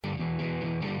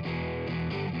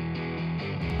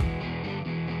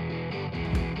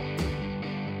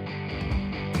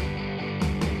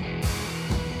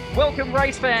Welcome,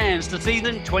 race fans, to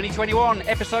season 2021,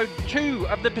 episode 2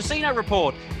 of the Piscino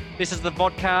Report. This is the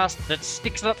vodcast that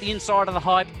sticks it up the inside of the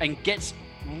hype and gets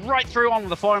right through on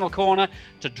the final corner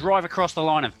to drive across the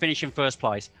line and finish in first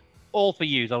place. All for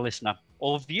you, the listener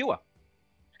or viewer.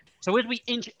 So as we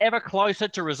inch ever closer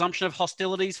to resumption of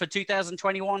hostilities for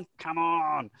 2021, come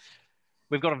on,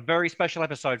 we've got a very special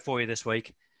episode for you this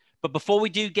week. But before we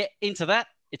do get into that,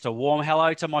 it's a warm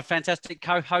hello to my fantastic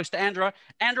co-host, Andra.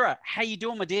 Andra, how you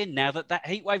doing, my dear, now that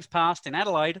heat wave's passed in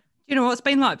Adelaide? You know what? It's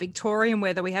been like Victorian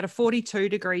weather. We had a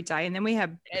 42-degree day, and then we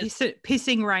had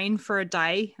pissing rain for a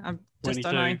day. I just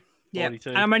don't know. Yeah,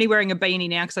 and I'm only wearing a beanie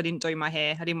now because I didn't do my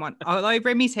hair. I didn't want. Although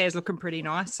Remy's hair's looking pretty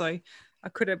nice, so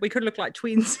we could look like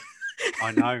twins.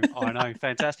 I know,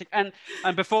 fantastic. And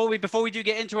before we do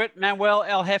get into it, Manuel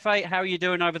El Jefe, how are you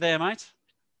doing over there, mate?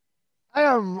 I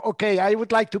am okay. I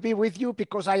would like to be with you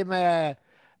because I am a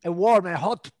warm, a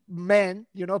hot man,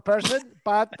 person.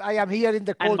 But I am here in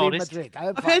the cold in Madrid.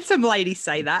 I've heard some ladies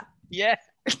say that. Yeah,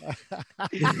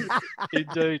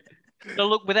 indeed. So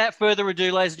look, without further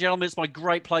ado, ladies and gentlemen, it's my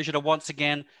great pleasure to once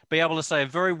again be able to say a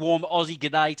very warm Aussie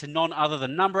g'day to none other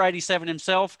than number 87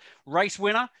 himself, race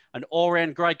winner, an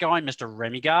all-round great guy, Mr.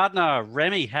 Remy Gardner.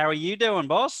 Remy, how are you doing,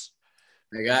 boss?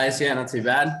 Hey guys, yeah, not too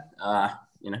bad.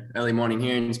 Early morning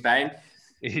here in Spain.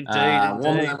 Indeed.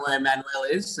 Warmer than where Manuel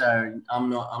is, so I'm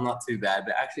not too bad.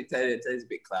 But actually, today's a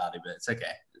bit cloudy, but it's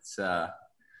okay. It's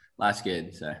life's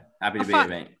good, so happy to be here,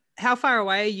 mate. How far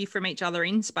away are you from each other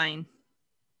in Spain?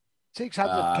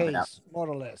 600 k's, more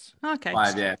or less. Okay.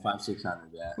 600.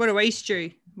 Yeah. What are we, Stu?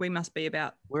 We must be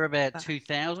about. We're about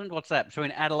 2,000. What's that?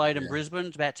 Between Adelaide and Brisbane,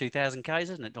 it's about 2,000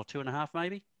 k's, isn't it? Or 2.5,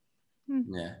 maybe.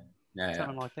 Yeah.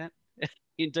 Something like that.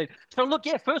 Indeed. So look,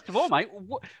 first of all, mate,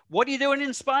 what are you doing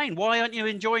in Spain? Why aren't you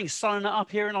enjoying sunning up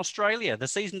here in Australia? The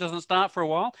season doesn't start for a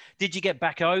while. Did you get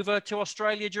back over to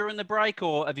Australia during the break,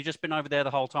 or have you just been over there the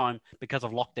whole time because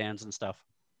of lockdowns and stuff?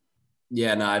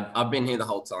 Yeah, no, I've been here the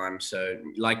whole time. So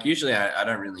like usually I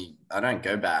don't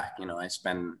go back, I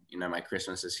spend, my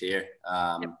Christmases here.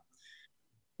 I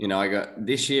got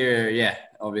this year,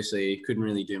 obviously couldn't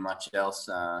really do much else.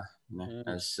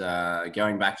 As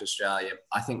going back to Australia,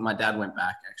 I think my dad went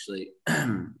back actually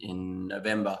in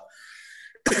November.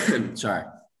 Sorry,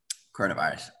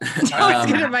 coronavirus. I was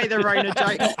going to make the Rona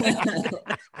joke.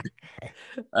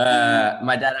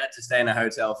 My dad had to stay in a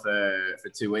hotel for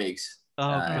 2 weeks.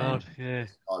 Oh God, yeah.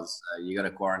 Because you got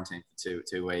to quarantine for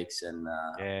two weeks and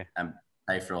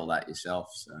pay for all that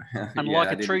yourself. So, and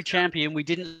like a true champion, we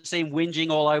didn't see him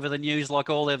whinging all over the news like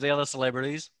all of the other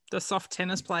celebrities. The soft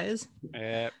tennis players.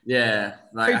 Yeah.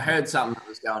 Like I heard something that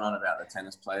was going on about the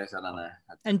tennis players. I don't know.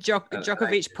 And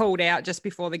Djokovic pulled out just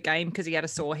before the game because he had a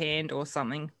sore hand or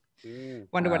something.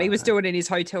 Wonder what he was doing in his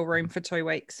hotel room for 2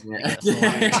 weeks. Yeah.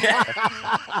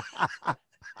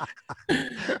 Yeah,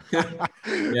 I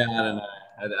don't know.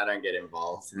 I don't get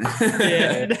involved.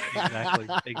 Yeah,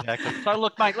 exactly. So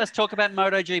look, mate, let's talk about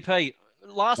MotoGP.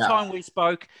 Last time we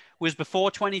spoke was before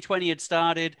 2020 had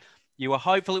started. You were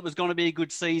hopeful it was going to be a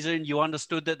good season. You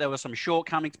understood that there were some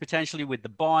shortcomings potentially with the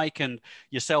bike and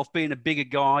yourself being a bigger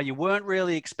guy. You weren't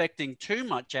really expecting too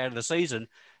much out of the season.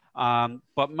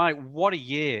 But mate, what a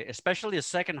year, especially the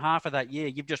second half of that year.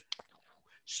 You've just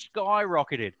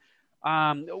skyrocketed.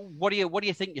 What do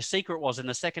you think your secret was in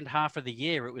the second half of the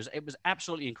year? It was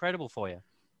absolutely incredible for you.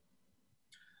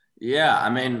 Yeah, I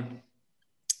mean,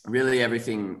 really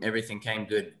everything came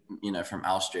good, from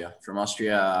Austria. From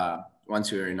Austria,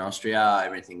 once we were in Austria,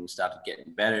 everything started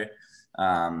getting better.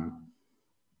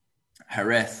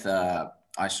 Jerez,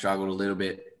 I struggled a little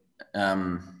bit.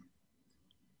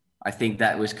 I think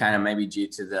that was kind of maybe due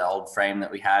to the old frame that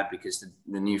we had because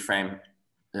the new frame,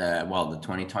 the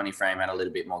 2020 frame had a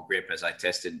little bit more grip as I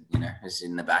tested, as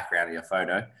in the background of your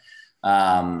photo.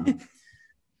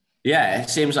 It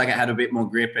seems like it had a bit more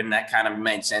grip and that kind of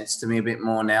made sense to me a bit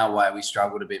more now why we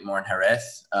struggled a bit more in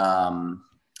Jerez,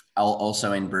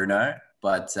 also in Brno.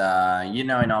 But,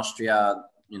 in Austria,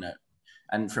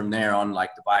 and from there on,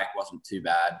 like the bike wasn't too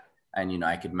bad and,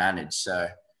 I could manage. So,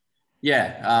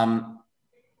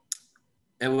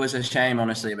 it was a shame,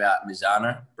 honestly, about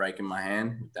Misano breaking my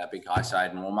hand with that big high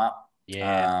side and warm up.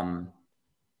 Yeah.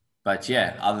 But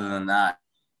other than that,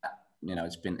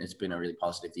 it's been a really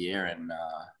positive year, and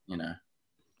Are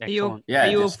you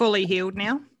all fully healed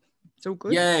now? It's all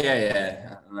good. Yeah. I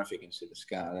don't know if you can see the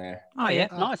scar there. Oh yeah,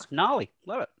 nice, gnarly,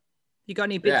 love it. You got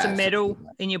any bits of metal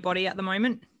in your body at the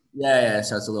moment? Yeah.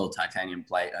 So it's a little titanium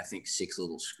plate. I think 6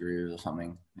 little screws or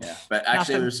something. Yeah, but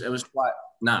actually it was quite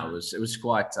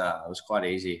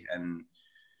easy. And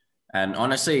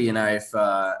honestly, if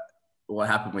what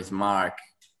happened with Mark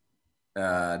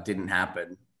didn't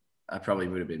happen, I probably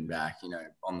would have been back,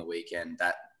 on the weekend,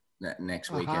 that next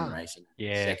weekend racing,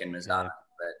 second Mazana.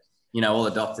 But, all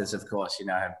the doctors, of course,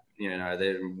 have,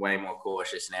 they're way more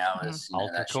cautious now as,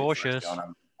 ultra cautious. Going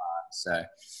on. So,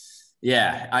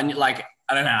 yeah, I don't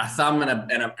know, a thumb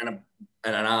and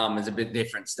an arm is a bit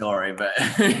different story, but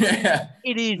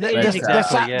it is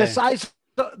exactly.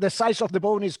 The size of the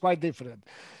bone is quite different.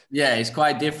 Yeah, it's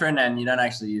quite different, and you don't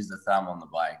actually use the thumb on the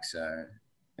bike. So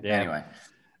anyway,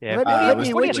 what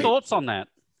are your thoughts on that?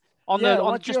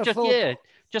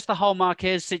 Just the whole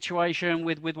Marquez situation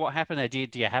with what happened there. Do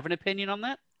you have an opinion on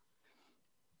that?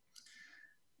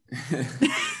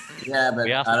 Yeah, but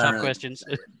we ask tough questions.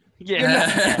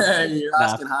 Yeah, you're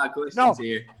asking hard questions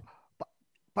here.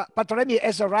 But Remy,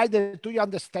 as a rider, do you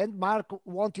understand Mark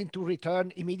wanting to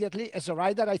return immediately? As a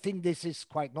rider, I think this is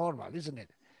quite normal, isn't it?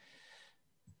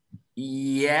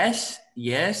 Yes,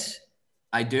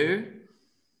 I do.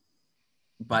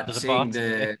 But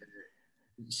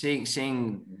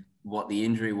seeing what the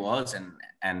injury was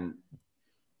and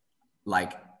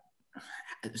like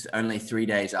it's only 3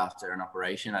 days after an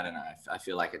operation, I don't know. I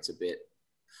feel like it's a bit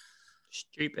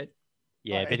stupid.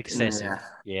 Yeah, a bit excessive.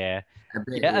 Yeah.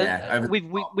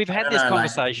 We've had this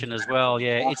conversation as well.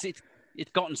 Yeah,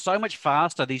 it's gotten so much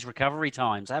faster, these recovery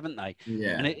times, haven't they?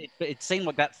 Yeah. And it seemed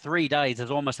like that 3 days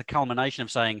is almost a culmination of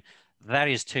saying that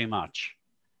is too much.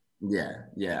 Yeah.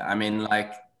 I mean,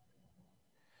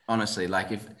 honestly,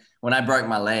 when I broke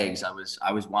my legs, I was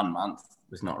 1 month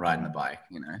was not riding the bike,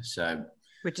 so.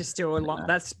 Which is still a lot.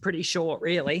 That's pretty short,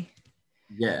 really.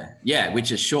 Yeah,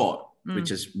 which is short.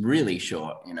 Which is really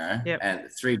short, Yep.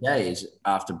 And 3 days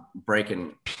after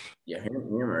breaking your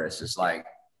humerus is like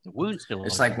the wound still.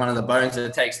 It's like one of the bones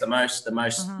that takes the most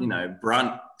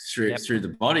brunt through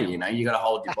the body. You got to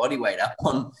hold your body weight up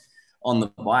on the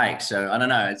bike. So I don't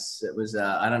know. It was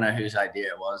I don't know whose idea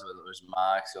it was, whether it was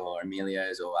Mark's or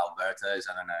Emilio's or Alberto's.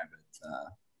 I don't know,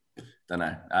 but don't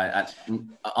know. I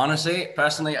honestly,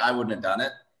 personally, I wouldn't have done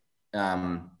it,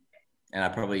 and I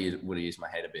probably would have used my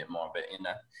head a bit more. But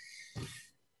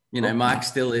Mark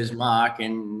still is Mark,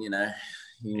 and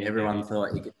everyone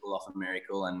thought he could pull off a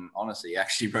miracle, and honestly, he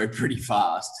actually rode pretty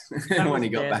fast when he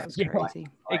got back.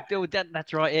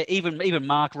 That's right. Even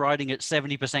Mark riding at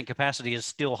 70% capacity is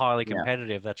still highly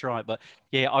competitive. That's right. But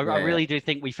I really do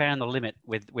think we found the limit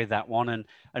with that one, and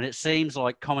it seems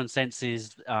like common sense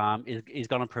is going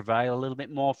to prevail a little bit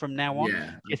more from now on.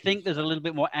 Yeah. Do you think there's a little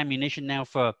bit more ammunition now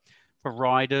for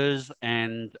riders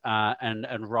and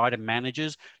rider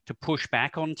managers to push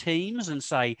back on teams and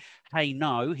say, hey,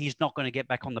 no, he's not going to get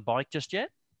back on the bike just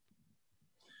yet?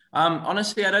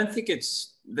 Honestly, I don't think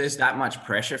there's that much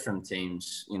pressure from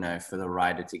teams, for the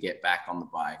rider to get back on the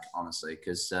bike, honestly,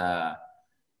 because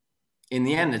in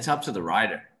the end, it's up to the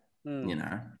rider,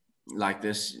 like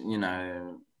this,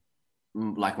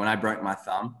 like when I broke my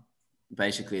thumb,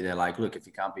 basically they're like, look, if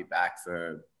you can't be back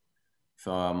for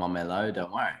Momelo,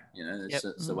 don't worry.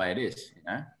 It's the way it is.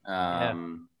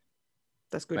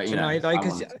 That's good to know, though,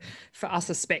 because for us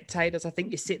as spectators, I think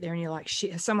you sit there and you're like,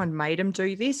 shit, has someone made him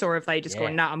do this, or have they just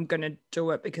gone, I'm going to do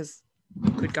it because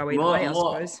it could go either way, I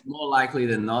suppose. More likely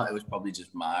than not, it was probably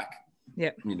just Mark.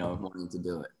 Yep. Wanting to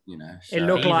do it. So. It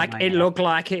looked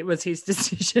like it was his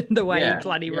decision the way he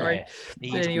bloody rode.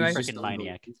 He's a freaking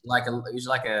maniac. He's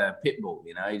like a pit bull.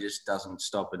 He just doesn't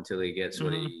stop until he gets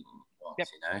what he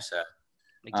wants. So.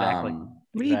 Exactly.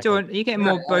 What are you doing? Are you getting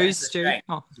more booze, Stu?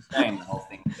 Oh. Just saying the whole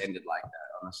thing ended like that,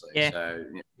 honestly. Yeah. So,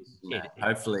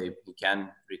 hopefully he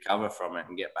can recover from it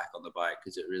and get back on the bike,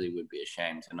 because it really would be a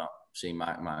shame to not see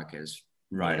Mark Marquez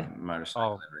ride a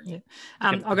motorcycle.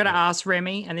 I've got to ask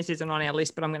Remy, and this isn't on our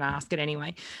list, but I'm going to ask it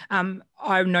anyway.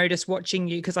 I've noticed watching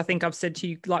you, because I think I've said to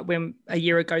you, like, when a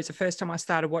year ago is the first time I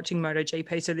started watching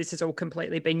MotoGP, so this has all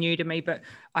completely been new to me, but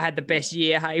I had the best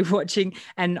year, watching,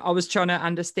 and I was trying to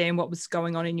understand what was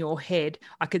going on in your head.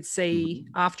 I could see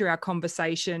after our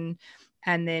conversation,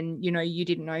 and then, you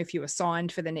didn't know if you were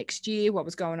signed for the next year, what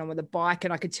was going on with the bike,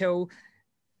 and I could tell,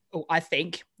 I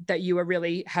think, that you were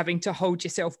really having to hold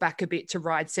yourself back a bit to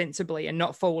ride sensibly and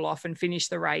not fall off and finish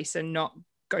the race and not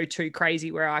go too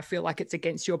crazy, where I feel like it's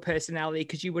against your personality,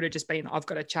 because you would have just been, I've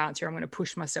got a chance here, I'm going to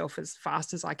push myself as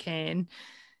fast as I can.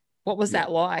 What was that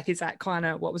like? Is that kind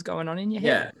of what was going on in your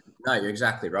head? Yeah, no, you're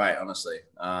exactly right, honestly.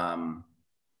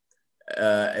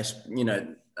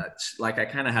 That's like, I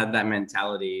kind of had that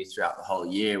mentality throughout the whole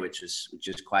year, which is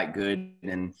quite good.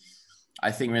 And I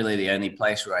think really the only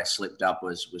place where I slipped up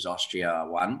was Austria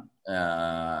 1.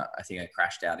 I think I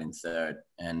crashed out in third,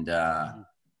 and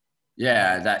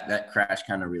yeah, that crash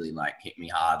kind of really like hit me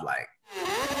hard. Like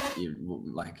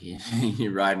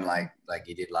you're riding like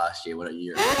you did last year.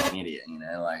 You're an idiot, you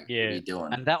know? Like, what are you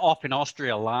doing? And that off in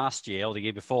Austria last year or the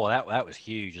year before, that was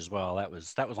huge as well. That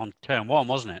was on turn one,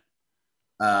 wasn't it?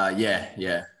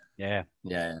 Yeah.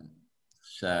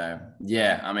 So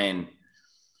yeah, I mean,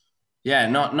 yeah,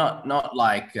 not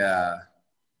like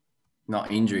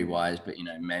not injury wise, but you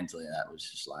know, mentally that was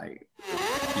just like,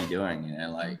 what are you doing? You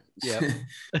know, like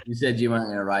you said you weren't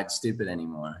gonna ride stupid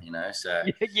anymore, you know. So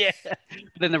yeah.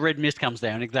 But then the red mist comes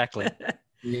down, exactly.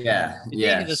 yeah.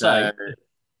 So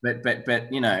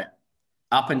but you know,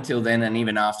 up until then and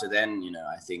even after then, you know,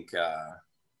 I think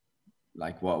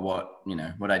like what you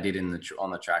know what I did on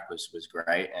the track was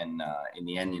great, and in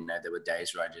the end, you know, there were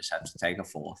days where I just had to take a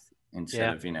fourth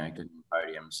instead of, you know, getting the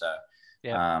podium. So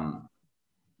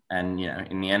and you know,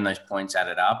 in the end, those points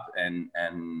added up, and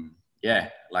yeah,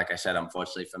 like I said,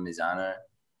 unfortunately for Misano,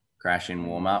 crash in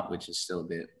warm up, which is still a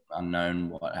bit unknown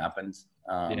what happened.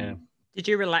 Did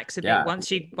you relax a bit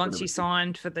once you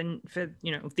signed for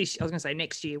you know, this? I was going to say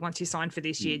next year. Once you signed for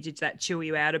this year, did that chill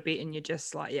you out a bit, and you're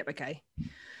just like, yep, okay.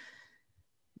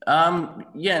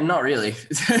 Yeah, not really.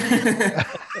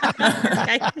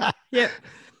 Okay. Yep.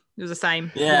 It was the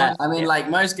same. Yeah, I mean, like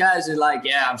most guys are like,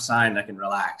 yeah, I'm signed, I can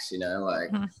relax, you know, like.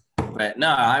 But no,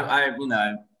 I you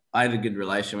know, I had a good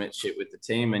relationship with the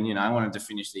team, and you know, I wanted to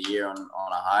finish the year on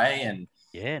a high, and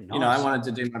nice. You know, I wanted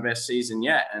to do my best season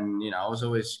yet, and you know, I was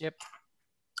always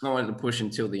I wanted to push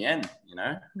until the end, you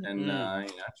know, and you know,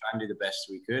 try and do the best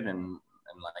we could, and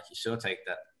like you saw, take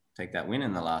that win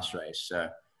in the last race. So,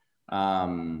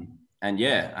 and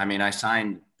yeah, I mean, I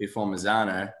signed before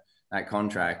Misano that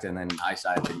contract, and then I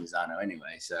signed with Misano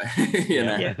anyway. So you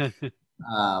know,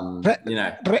 you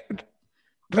know.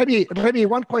 Remy,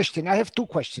 one question. I have two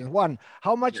questions. One,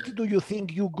 how much do you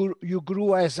think you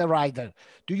grew as a rider?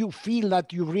 Do you feel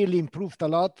that you really improved a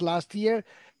lot last year?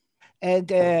 And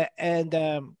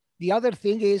the other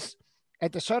thing is,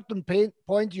 at a certain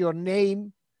point, your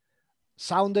name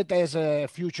sounded as a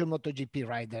future MotoGP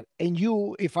rider. And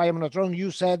you, if I am not wrong,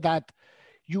 you said that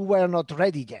you were not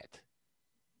ready yet.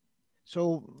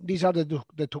 So these are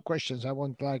the two questions I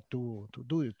would like to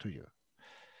do it to you.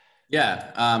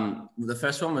 Yeah. The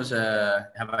first one was,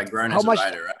 have I grown as a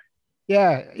rider, right?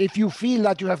 Yeah. If you feel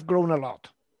that you have grown a lot.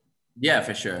 Yeah,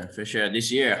 for sure.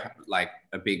 This year, like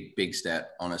a big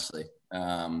step, honestly.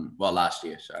 Well, last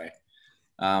year, sorry,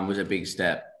 was a big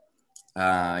step.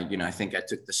 You know, I think I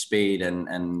took the speed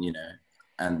and you know,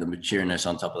 and the matureness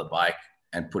on top of the bike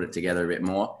and put it together a bit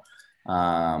more.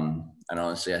 And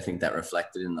honestly, I think that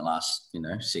reflected in the last, you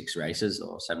know, 6 races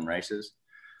or 7 races.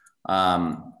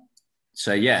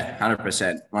 So yeah,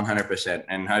 100%.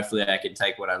 And hopefully I can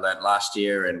take what I learned last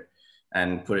year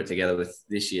and put it together with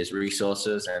this year's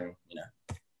resources, and, you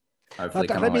know, hopefully.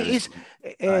 But Remy,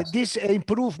 this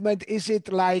improvement, is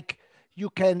it like you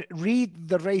can read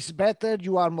the race better?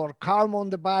 You are more calm on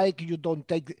the bike. You don't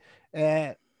take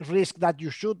risk that you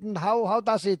shouldn't. How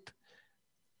does it?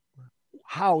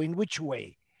 How, in which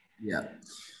way? Yeah.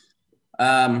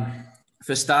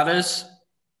 For starters,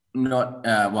 not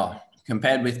well.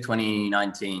 Compared with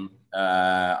 2019,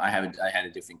 I had a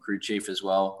different crew chief as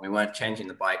well. We weren't changing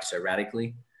the bike so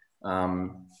radically.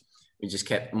 We just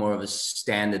kept more of a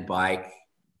standard bike,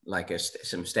 like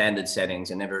some standard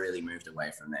settings, and never really moved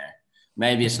away from there.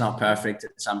 Maybe it's not perfect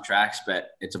at some tracks,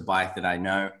 but it's a bike that I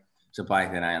know. It's a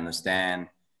bike that I understand.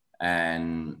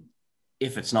 And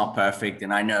if it's not perfect,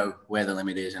 then I know where the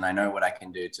limit is, and I know what I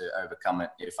can do to overcome it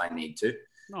if I need to.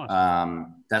 Nice.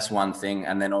 That's one thing.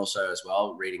 And then also as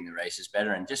well, reading the races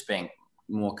better and just being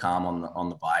more calm on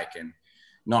the bike and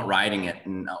not riding it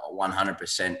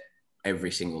 100%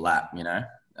 every single lap, you know,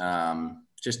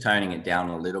 just toning it down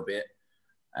a little bit.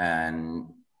 And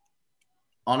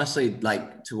honestly,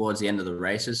 like towards the end of the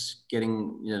races,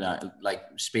 getting, you know, like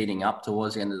speeding up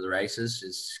towards the end of the races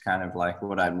is kind of like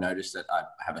what I've noticed, that I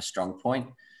have a strong point,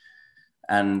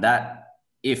 and that,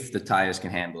 if the tires can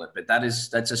handle it. But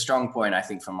that's a strong point, I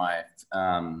think, for my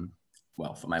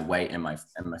for my weight and my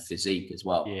physique as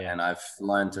well. Yeah. And I've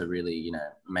learned to really, you know,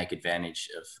 make advantage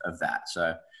of that.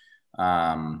 So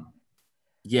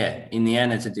yeah, in the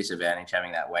end, it's a disadvantage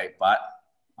having that weight, but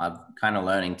I'm kind of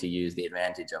learning to use the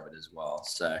advantage of it as well.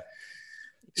 So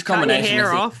it's a combination. Cut your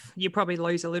hair off, you probably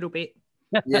lose a little bit.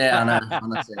 Yeah, I know.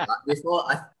 Honestly,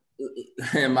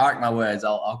 mark my words,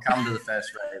 I'll come to the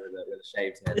first race with a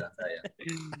shaved head, I tell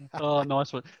you. Oh,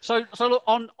 nice one. So look,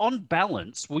 on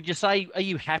balance, would you say, are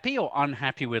you happy or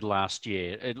unhappy with last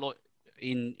year?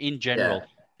 In general,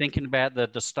 thinking about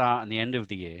the start and the end of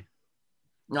the year.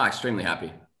 No, extremely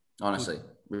happy. Honestly,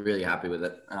 really happy with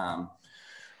it.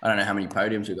 I don't know how many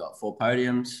podiums we got. 4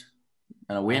 podiums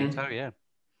and a win. Oh, yeah.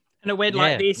 And a win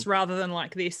like this rather than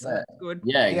like this. So that's good.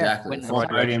 Yeah, exactly. Yeah. 4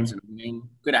 podiums and a win.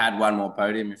 Could have had one more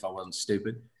podium if I wasn't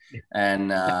stupid.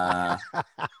 And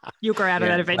you'll grow out of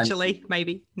that eventually,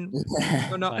 maybe.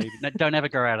 Or not. Maybe. No, don't ever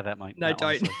grow out of that, mate. No,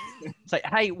 don't. So,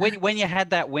 hey, when you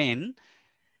had that win,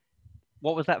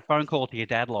 what was that phone call to your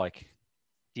dad like?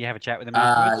 Do you have a chat with him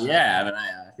afterwards? Yeah, I don't know.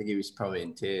 I think he was probably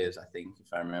in tears, I think,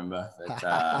 if I remember.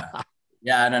 But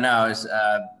yeah, I don't know.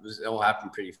 It all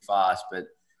happened pretty fast, but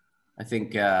I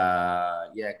think, I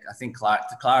think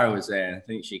Clara was there, and I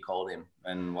think she called him,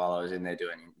 and while I was in there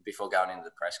before going into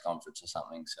the press conference or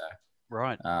something. So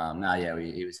right.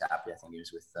 He was happy. I think he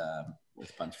was with a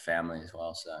bunch of family as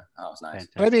well. So that was nice.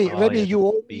 Remy, you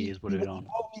told me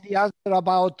the answer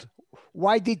about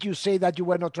why did you say that you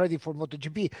were not ready for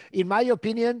MotoGP? In my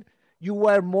opinion, you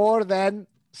were more than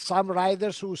some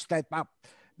riders who step up.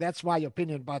 That's my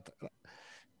opinion. But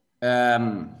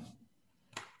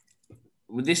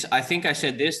with this, I think I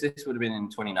said this would have been in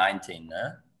 2019,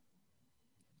 no?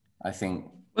 I think.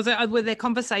 Were there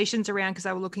conversations around, because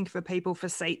they were looking for people for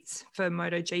seats for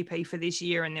MotoGP for this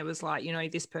year, and there was like,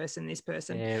 this person.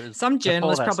 Yeah, some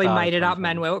journalist probably made it up,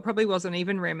 Manuel. It probably wasn't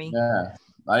even Remy. Yeah,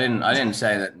 I didn't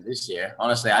say that this year.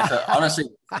 Honestly, I thought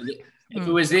if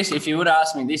it was this, if you would have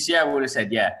asked me this year, I would have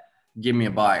said, yeah, give me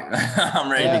a bike. I'm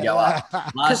ready to go up.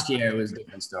 Last year it was a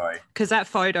different story. Because that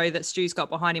photo that Stu's got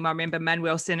behind him, I remember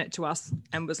Manuel sent it to us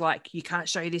and was like, you can't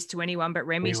show this to anyone, but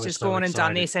Remy's just gone and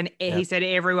done this. And he said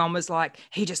everyone was like,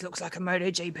 he just looks like a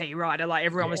MotoGP rider. Like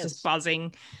everyone was just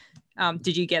buzzing.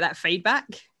 Did you get that feedback?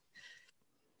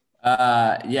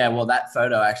 Yeah, well, that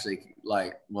photo actually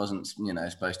wasn't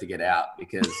supposed to get out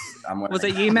because I'm wearing... Was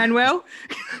it you, Manuel?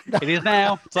 It is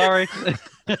now. Sorry.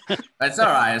 It's all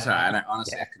right. It's all right.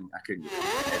 Honestly, I couldn't.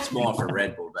 It's more for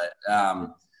Red Bull, but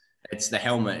it's the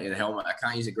helmet. I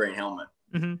can't use a green helmet.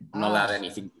 Mm-hmm. I'm not allowed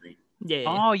anything green. Yeah.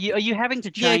 Oh, are you having to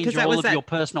change all of your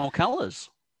personal colours?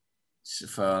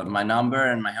 For my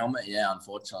number and my helmet, yeah,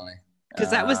 unfortunately. Because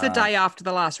that was the day after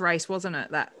the last race, wasn't it?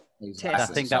 That exactly.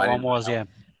 test. I think that one was, yeah.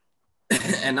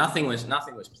 And nothing was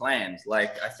planned.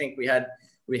 Like I think we had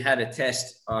a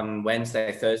test on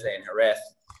Wednesday, Thursday in Jerez,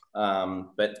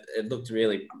 but it looked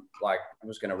really like it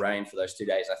was going to rain for those 2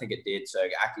 days. I think it did. So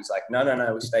Aki's like,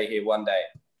 no, we stay here one day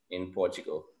in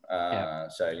Portugal.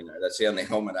 So that's the only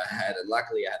helmet I had, and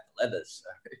luckily I had the leathers.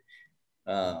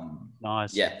 So,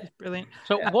 nice. Yeah, brilliant.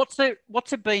 So what's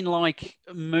it been like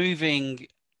moving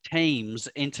teams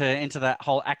into that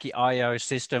whole Aki IO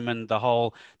system and the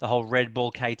whole Red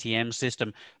Bull KTM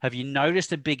system? Have you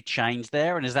noticed a big change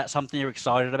there, and is that something you're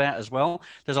excited about as well?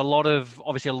 There's a lot of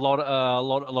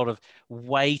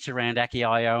weight around Aki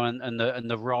IO and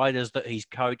the riders that he's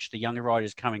coached, the younger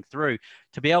riders coming through,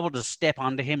 to be able to step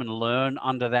under him and learn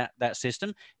under that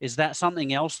system. Is that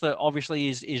something else that obviously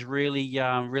is really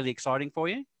really exciting for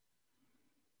you?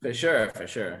 For sure.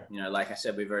 Like I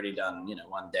said, we've already done,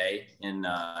 one day in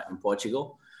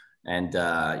Portugal, and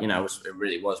it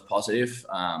really was positive.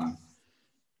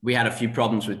 We had a few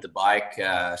problems with the bike,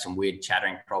 some weird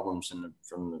chattering problems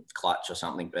from the clutch or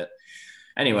something. But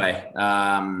anyway,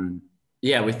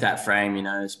 with that frame,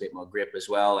 it's a bit more grip as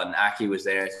well. And Aki was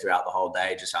there throughout the whole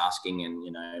day, just asking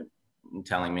and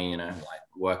telling me,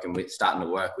 starting to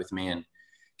work with me and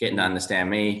getting to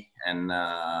understand me. And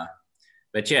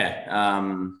but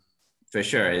for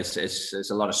sure, it's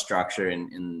a lot of structure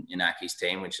in Aki's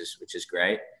team, which is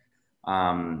great.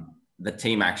 The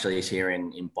team actually is here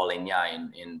in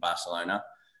Polinya in Barcelona.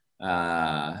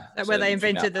 That where they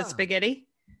invented the spaghetti?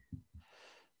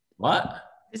 What?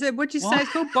 Is it, what'd you say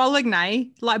it's called?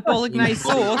 Bolognese? Like bolognese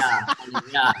sauce?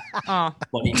 Oh.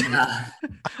 I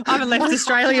haven't left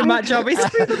Australia much, obviously.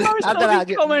 It's the most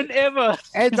honest comment ever.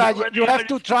 Andra, you have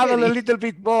to travel a little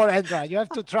bit more, Andra. You have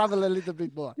to travel a little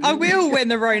bit more. I will when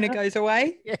the Rona goes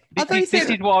away. This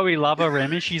is why we love her,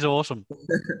 Remy. She's awesome.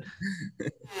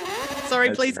 Sorry,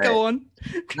 that's please great. Go on.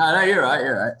 No, you're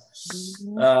right.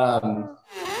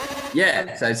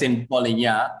 So it's in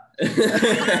Polinya.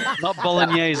 Not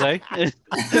bolognese.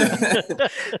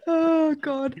 Oh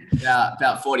God.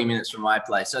 About 40 minutes from my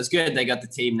place, so it's good. They got the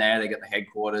team there, they got the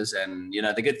headquarters, and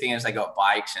the good thing is they got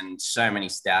bikes and so many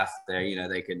staff there.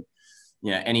 They could,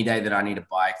 any day that I need a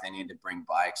bike, they need to bring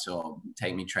bikes or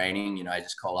take me training. I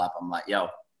just call up. I'm like, yo,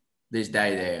 this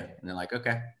day there, and they're like,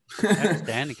 okay.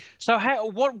 Outstanding. So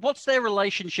what's their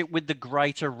relationship with the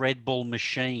greater Red Bull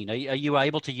machine? Are you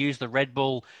able to use the Red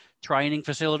Bull training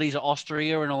facilities at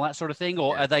Austria and all that sort of thing,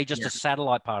 or are they just a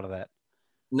satellite part of that?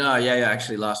 No,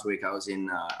 actually last week I was in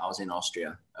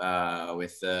Austria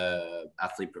with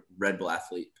Red Bull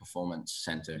Athlete Performance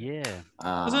Center. Yeah.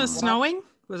 Wasn't it snowing?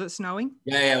 Was it snowing?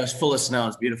 Yeah, it was full of snow. It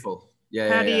was beautiful.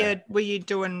 Yeah. Were you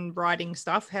doing riding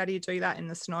stuff? How do you do that in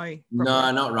the snow?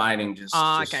 No, not riding. Just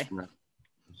okay.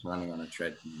 Just running on a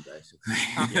treadmill, basically.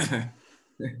 Okay.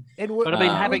 But I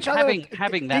mean,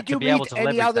 having that to be able to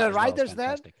leverage any other that riders as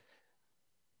then?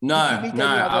 No,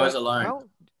 I was alone. No?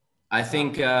 I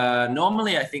think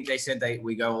normally I think they said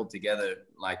we go all together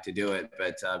like to do it,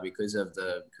 but because of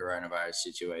the coronavirus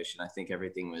situation, I think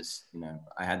everything was,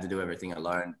 I had to do everything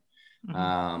alone.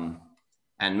 Mm-hmm.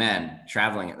 And man,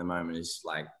 traveling at the moment is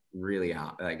like really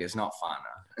hard. Like it's not fun.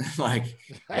 Like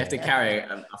you have to carry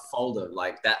a folder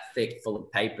like that thick full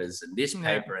of papers and this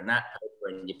paper and that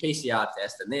paper and your PCR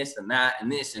test and this and that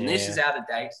and this and this is out of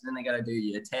date. So then they got to do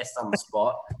your test on the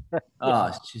spot. Oh,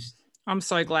 it's just. I'm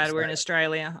so glad we're in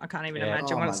Australia. I can't even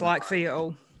imagine what it's like for you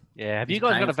all. Yeah. Have you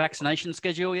guys got a vaccination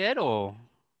schedule yet, or?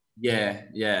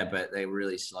 Yeah, but they're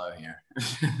really slow here.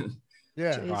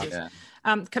 Yeah.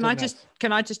 Can I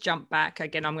just jump back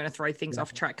again? I'm going to throw things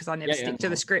off track because I never stick to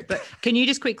the script. But can you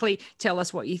just quickly tell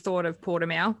us what you thought of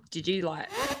Portimao? Did you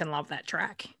love that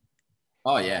track?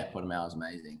 Oh yeah, Portimao is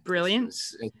amazing. Brilliant.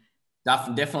 It's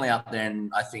definitely up there,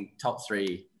 and I think top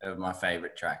 3 of my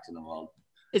favorite tracks in the world.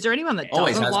 Is there anyone that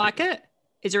doesn't like it?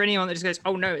 Is there anyone that just goes,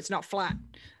 "Oh no, it's not flat.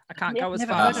 I can't go as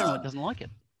far"? Anyone doesn't like it.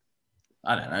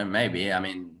 I don't know. Maybe. I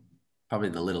mean, probably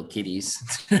the little kiddies.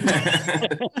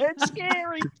 It's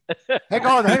scary. Hang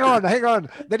on.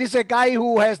 There is a guy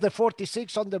who has the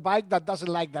 46 on the bike that doesn't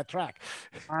like that track.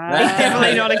 He's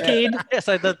definitely not a kid. Yeah,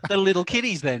 so the little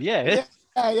kiddies then, Yeah.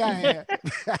 The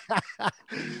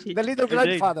little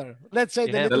grandfather. Let's say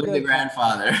the little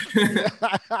grandfather.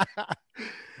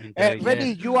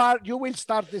 Remy, you will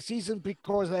start the season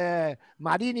because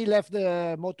Marini left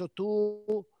the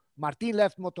Moto2, Martin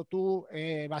left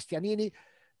Moto2, Bastianini.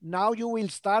 Now you will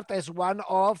start as one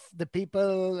of the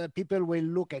people will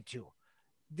look at you.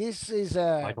 This is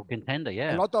a contender,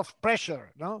 a lot of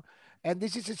pressure, no? And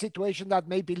this is a situation that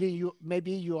maybe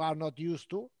you are not used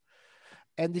to.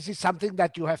 And this is something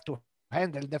that you have to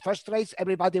handle. The first race,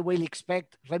 everybody will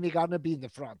expect Remy Gardner be in the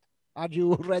front. Are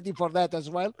you ready for that as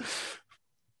well?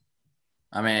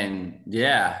 I mean,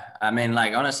 yeah. I mean,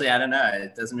 like, honestly, I don't know.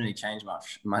 It doesn't really change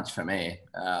much for me.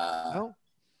 No?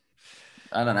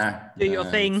 I don't know. Do your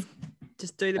thing.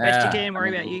 Just do the best you can.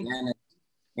 Worry about you.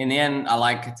 In the end, I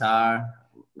like Qatar.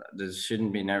 There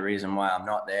shouldn't be no reason why I'm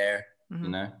not there.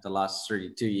 Mm-hmm. The last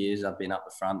 2 years I've been up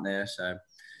the front there. So,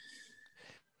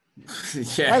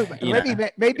 well,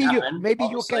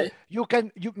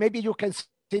 maybe you can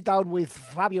sit down with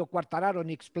Fabio Quartararo and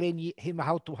explain him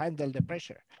how to handle the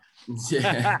pressure.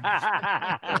 Yeah.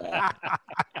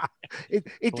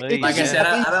 Like I said,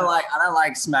 I don't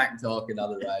like smack talking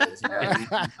other riders.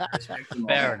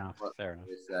 Fair enough.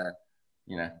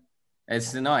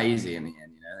 It's not easy in the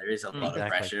end. There is a lot of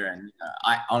pressure, and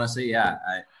I honestly,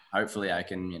 hopefully I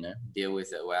can deal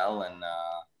with it well, and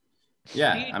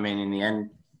I mean, in the end,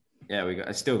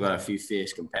 I still got a few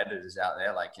fierce competitors out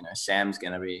there. Like Sam's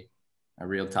going to be a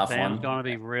real tough one. Sam's going to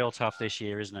be real tough this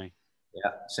year, isn't he?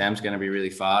 Yeah, Sam's going to be really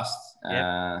fast.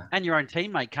 Yeah. And your own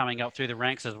teammate coming up through the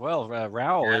ranks as well, Raul.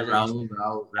 Raul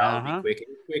will be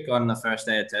quick on the first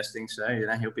day of testing, so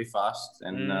he'll be fast.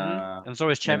 And so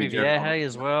is Xavi Vierge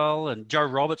as well, and Joe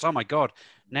Roberts. Oh my God,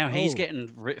 now he's getting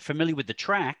familiar with the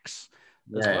tracks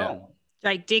as well.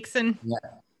 Jake Dixon.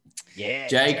 Yeah,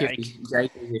 Jake.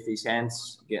 If his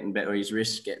hands getting better, his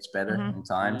wrist gets better in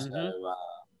time. So.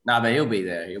 No, but he'll be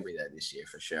there. He'll be there this year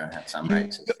for sure at some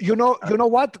races. You know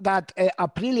what? That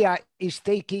Aprilia is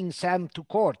taking Sam to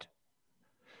court.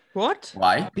 What?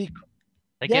 Why? They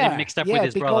get him mixed up with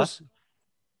his brother.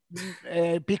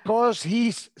 Because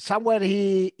he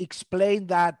explained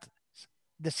that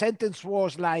the sentence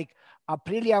was like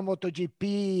Aprilia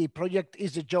MotoGP project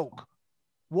is a joke.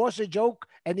 Was a joke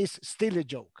and is still a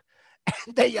joke.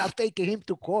 And they are taking him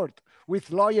to court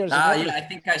with lawyers. I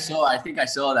think I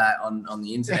saw that on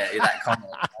the internet. That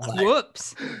comment.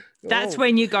 Whoops. That's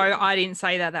when you go, I didn't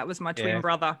say that. That was my twin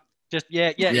brother. Just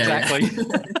exactly.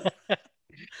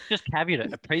 Just caveat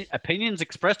it. Opinions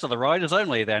expressed to the riders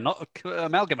only. They're not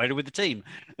amalgamated with the team.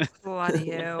 Bloody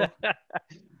hell.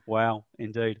 Wow,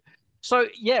 indeed. So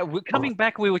we're coming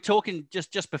back. We were talking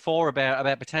just before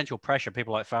about potential pressure.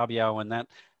 People like Fabio and that.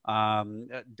 How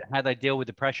they deal with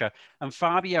the pressure. And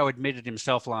Fabio admitted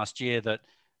himself last year that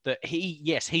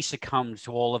he succumbed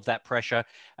to all of that pressure,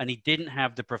 and he didn't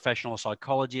have the professional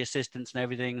psychology assistance and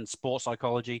everything and sports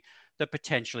psychology that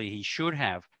potentially he should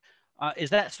have.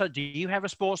 Is that so? Do you have a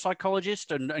sports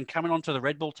psychologist and coming onto the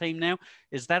Red Bull team now?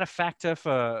 Is that a factor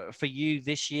for you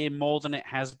this year more than it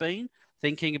has been,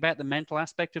 thinking about the mental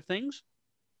aspect of things?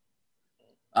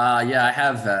 I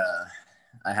have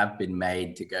I have been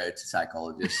made to go to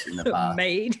psychologists in the past.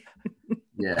 Made.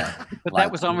 Yeah. But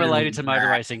that was unrelated to motor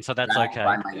racing, so that's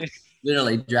okay.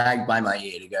 Literally dragged by my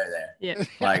ear to go there. Yeah.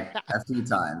 Like a few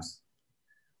times.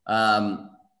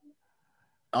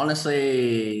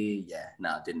 Honestly, yeah,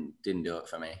 no, didn't do it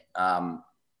for me.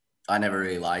 I never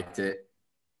really liked it.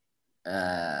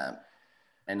 And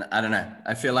I don't know.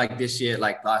 I feel like this year,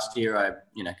 like last year, I,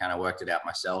 kind of worked it out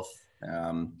myself,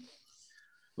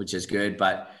 which is good.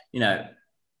 But,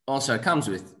 also it comes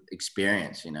with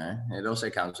experience, It also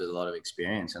comes with a lot of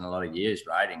experience and a lot of years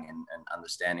riding and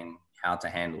understanding how to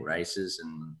handle races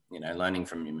and, learning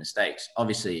from your mistakes.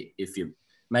 Obviously, if you're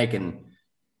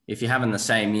having the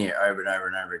same year over and over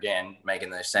and over again, making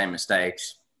those same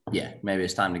mistakes, yeah, maybe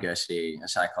it's time to go see a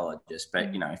psychologist.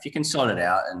 But, if you can sort it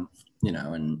out and,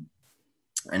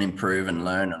 and improve and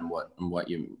learn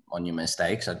on your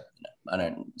mistakes, I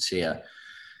don't see a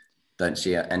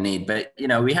need. But,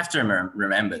 we have to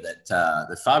remember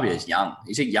that Fabio's young.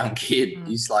 He's a young kid.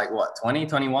 He's like, what, 20,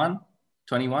 21?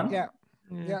 21? Yeah.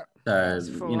 So,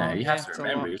 you have to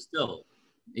remember he's still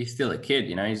a kid,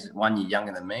 he's 1 year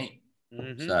younger than me.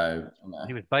 Mm-hmm. So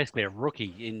he was basically a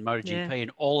rookie in MotoGP,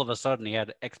 and all of a sudden he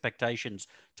had expectations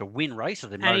to win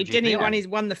races in MotoGP. And he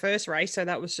won the first race, so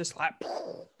that was just like,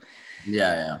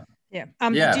 yeah. Do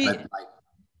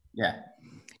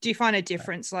you find a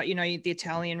difference, like the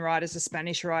Italian riders, the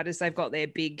Spanish riders? They've got their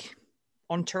big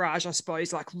entourage, I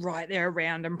suppose, like right there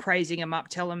around them, praising them up,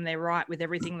 tell them they're right with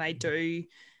everything they do.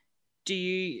 Do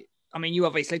you? I mean, you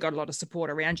obviously got a lot of support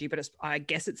around you, but I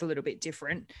guess it's a little bit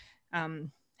different.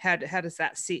 How does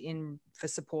that sit in for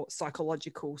support,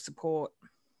 psychological support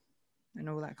and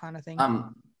all that kind of thing?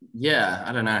 Yeah,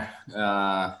 I don't know.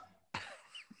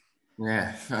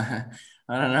 Yeah,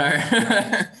 I don't know.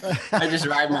 I just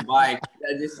ride my bike.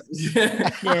 I just push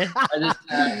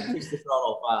the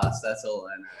throttle fast. That's all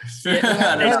I know.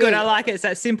 It's good. I like it. It's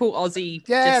that simple Aussie.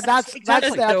 Yeah, that's the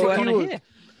attitude.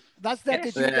 That's the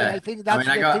attitude. Yeah. I think that's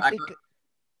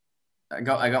I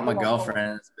got my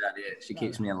girlfriend. That's about it. She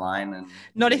keeps me in line. And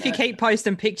not if you keep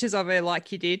posting pictures of her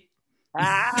like you did.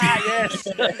 Yes.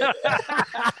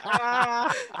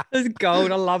 It's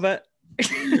gold. I love it.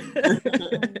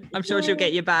 I'm sure she'll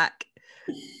get you back.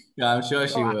 Yeah, I'm sure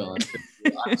she will.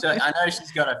 I know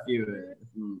she's got a few.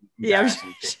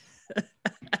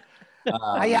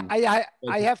 I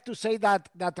have to say that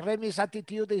Remy's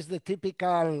attitude is the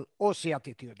typical Aussie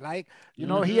attitude. Like,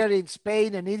 here in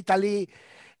Spain and Italy,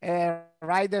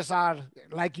 riders are,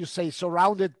 like you say,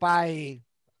 surrounded by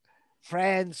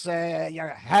friends,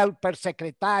 helper,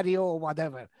 secretario, or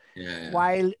whatever.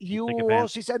 While you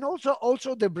Aussies, and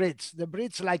also the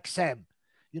Brits like Sam,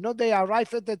 they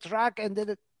arrive at the track and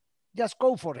they just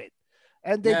go for it.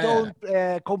 And they don't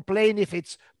complain if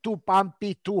it's too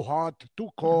bumpy, too hot, too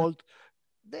cold.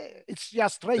 It's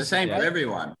just racing. The same for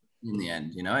everyone in the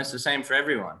end, it's the same for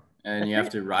everyone. And you have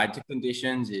to ride to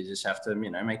conditions. You just have to,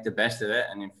 make the best of it.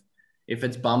 And if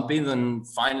it's bumpy, then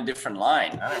find a different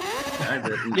line. I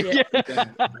don't know.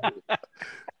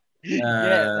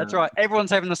 Yeah, that's right.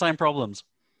 Everyone's having the same problems.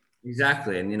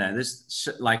 Exactly. And, there's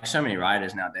like so many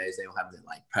riders nowadays, they will have their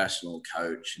like personal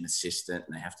coach and assistant,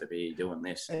 and they have to be doing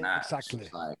this and that. Exactly.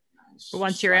 But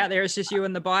once you're out there, it's just you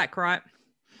and the bike, right?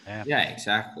 Yeah,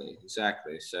 exactly.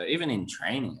 So even in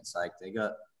training, it's like they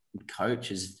got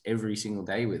coaches every single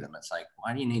day with them. It's like,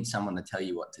 why do you need someone to tell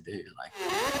you what to do? Like,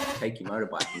 take your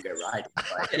motorbike and go riding.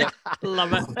 Like,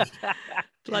 love it.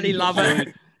 Bloody love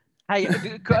it. Hey,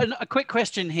 a quick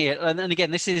question here, and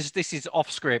again, this is off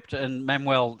script, and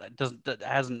Manuel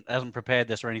hasn't prepared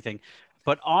this or anything,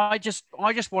 but I just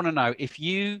want to know if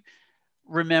you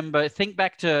remember, think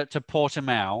back to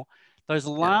Portimao, those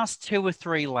last 2 or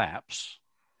 3 laps.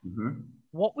 Mm-hmm.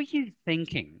 What were you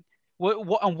thinking?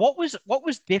 What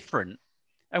was different?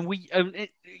 And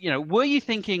were you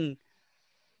thinking,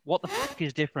 what the fuck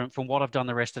is different from what I've done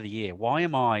the rest of the year? Why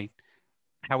am I,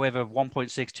 however,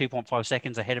 1.6, 2.5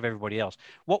 seconds ahead of everybody else?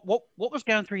 What was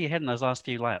going through your head in those last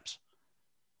few laps,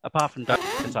 apart from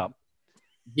don't up?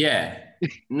 Yeah,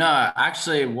 no,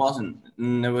 actually it wasn't.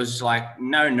 There was like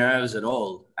no nerves at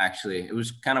all. Actually, it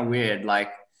was kind of weird.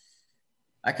 Like,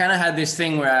 I kind of had this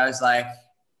thing where I was like,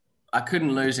 I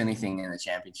couldn't lose anything in the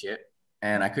championship,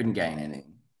 and I couldn't gain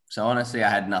anything. So honestly, I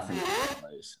had nothing to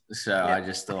lose. So I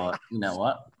just thought, you know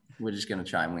what, we're just going to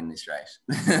try and win this race.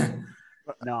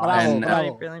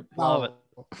 Brilliant. Love it.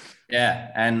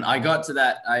 Yeah, and I got to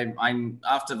that. I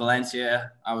after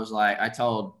Valencia, I was like, I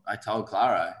told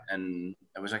Clara, and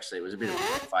it was a bit of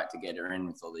a fight to get her in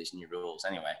with all these new rules.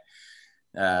 Anyway,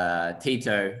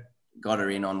 Tito got her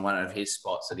in on one of his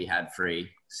spots that he had free.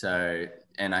 So,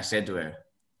 and I said to her,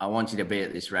 I want you to be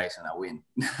at this race and I win.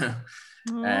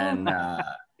 And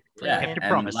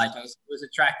promise. Like it was a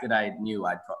track that I knew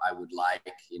I would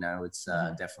like. You know, it's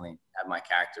definitely had my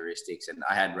characteristics, and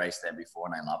I had raced there before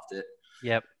and I loved it.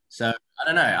 Yep. So I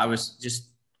don't know. I was just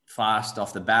fast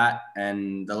off the bat,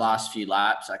 and the last few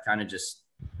laps, I kind of just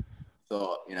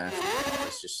thought, you know,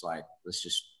 let's just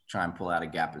try and pull out a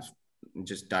gap.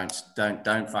 Just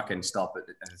don't fucking stop it.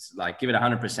 It's like give it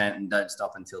 100% and don't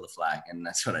stop until the flag, and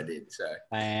that's what I did. So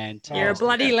fantastic. You're a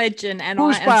bloody legend, and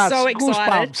I am so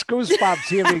excited. Goosebumps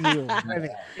hearing you.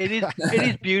 It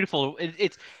is beautiful.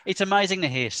 It's amazing to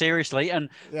hear, seriously. And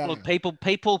look, people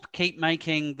keep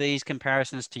making these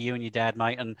comparisons to you and your dad,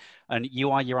 mate, and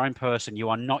you are your own person. You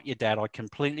are not your dad. I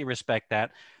completely respect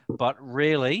that, but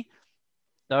really,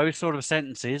 those sort of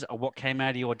sentences are what came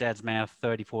out of your dad's mouth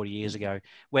 30, 40 years ago,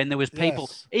 when there was people,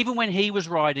 even when he was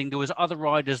riding, there was other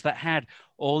riders that had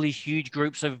all these huge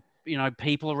groups of, you know,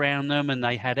 people around them, and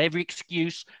they had every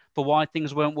excuse for why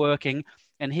things weren't working.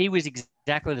 And he was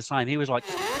exactly the same. He was like,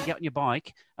 get on your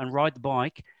bike and ride the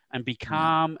bike and be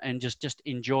calm and just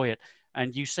enjoy it.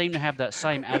 And you seem to have that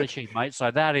same attitude, mate.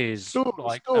 So that is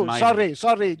amazing.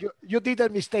 Sorry. You did a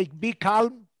mistake. Be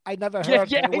calm. I never heard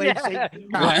way saying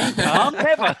calm.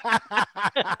 Never.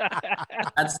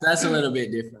 That's a little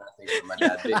bit different, I think, from my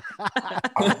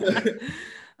dad.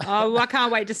 Oh, I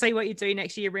can't wait to see what you do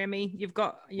next year, Remy. You've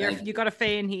got a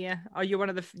fan here. Oh, you're one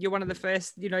of the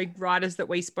first, you know, riders that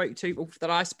we spoke to, or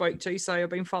that I spoke to. So I've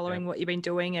been following what you've been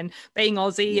doing, and being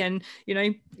Aussie, and you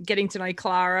know, getting to know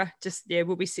Clara. Just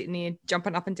we'll be sitting here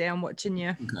jumping up and down watching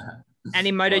you, and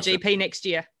in MotoGP next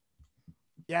year.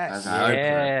 Yes.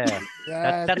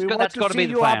 That's got to be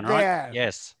the plan, right?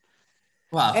 Yes.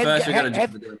 Well, first we got to do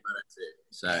the Moto too.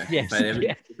 So,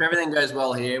 if everything goes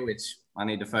well here, which I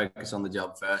need to focus on the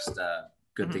job first,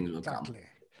 good things will come. Completely.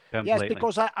 Yes,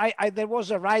 because I there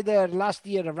was a rider last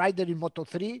year, a rider in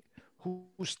Moto3 who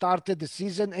started the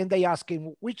season, and they asked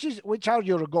him, which are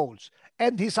your goals?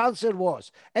 And his answer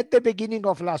was, at the beginning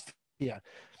of last year,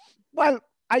 well,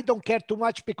 I don't care too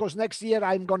much because next year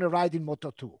I'm going to ride in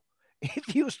Moto2.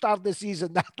 If you start the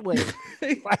season that way.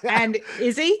 And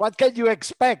is he? What can you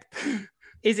expect?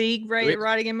 Is he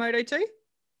riding in Moto2?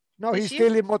 No, he's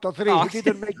still in Moto3. Oh. He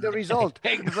didn't make the result.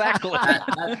 Exactly.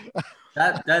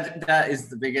 That is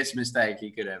the biggest mistake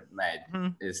he could have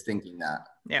made, is thinking that.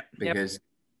 Yep. Because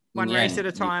one race at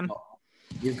a time.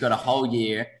 You've got a whole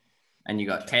year, and you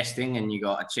got testing, and you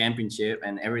got a championship,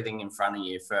 and everything in front of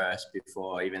you first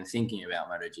before even thinking about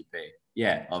MotoGP.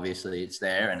 Yeah, obviously it's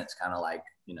there, and it's kind of like,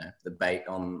 you know, the bait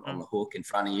on the hook in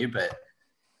front of you, but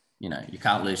you know, you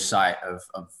can't lose sight of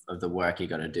the work you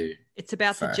got to do. It's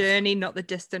about the journey, not the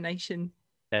destination.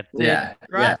 That's it.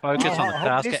 Right. Focus on the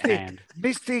task at hand.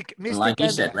 Mystic, like you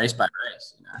said, race by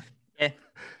race. You know. Yeah,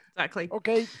 exactly.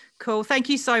 Okay. Cool. Thank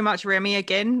you so much, Remy.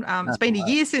 Again, it's been a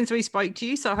year since we spoke to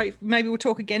you, so I hope maybe we'll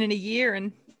talk again in a year,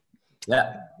 and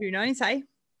who knows, hey?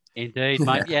 Indeed,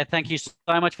 mate. Yeah, thank you so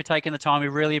much for taking the time. We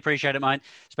really appreciate it, mate,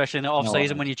 especially in the off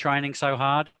season when you're training so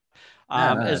hard.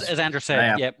 As Andrew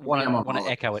said, want to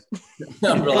echo it.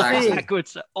 Good.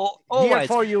 Always. Here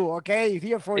for you, okay?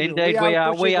 Here for you. Indeed,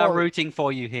 we are rooting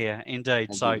for you here.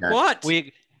 Indeed. So what?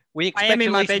 We expect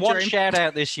at least one shout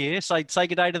out this year. So say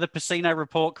good day to the Casino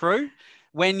Report crew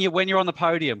when you're on the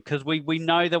podium, because we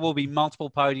know there will be multiple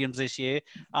podiums this year.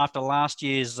 After last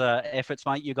year's efforts,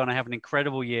 mate, you're going to have an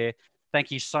incredible year. Thank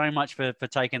you so much for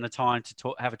taking the time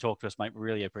to have a talk to us, mate. We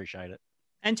really appreciate it.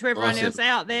 And to everyone else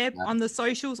out there on the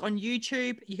socials, on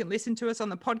YouTube, you can listen to us on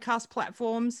the podcast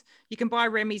platforms. You can buy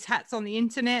Remy's hats on the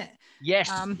internet. Yes.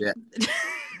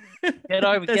 Get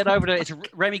over to it's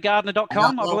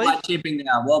RemyGardner.com, I believe. Worldwide shipping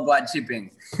now. Worldwide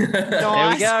shipping. There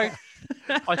we go.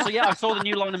 I saw the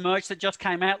new line of merch that just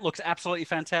came out. Looks absolutely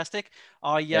fantastic.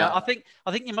 I think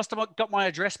you must have got my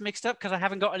address mixed up because I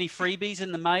haven't got any freebies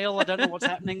in the mail. I don't know what's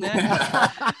happening there.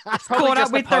 It's caught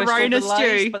up with the Rona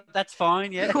stew, but that's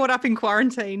fine. Yeah, caught up in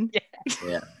quarantine.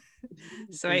 Yeah.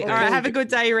 Sweet. All right. Have a good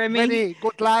day, Remy. Remy,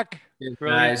 good luck.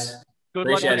 Guys. Good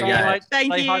luck, mate.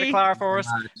 Thank you. Say hi to Clara for us.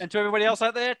 And to everybody else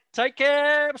out there, take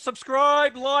care.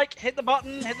 Subscribe, like, hit the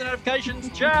button, hit the notifications.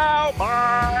 Ciao.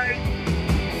 Bye.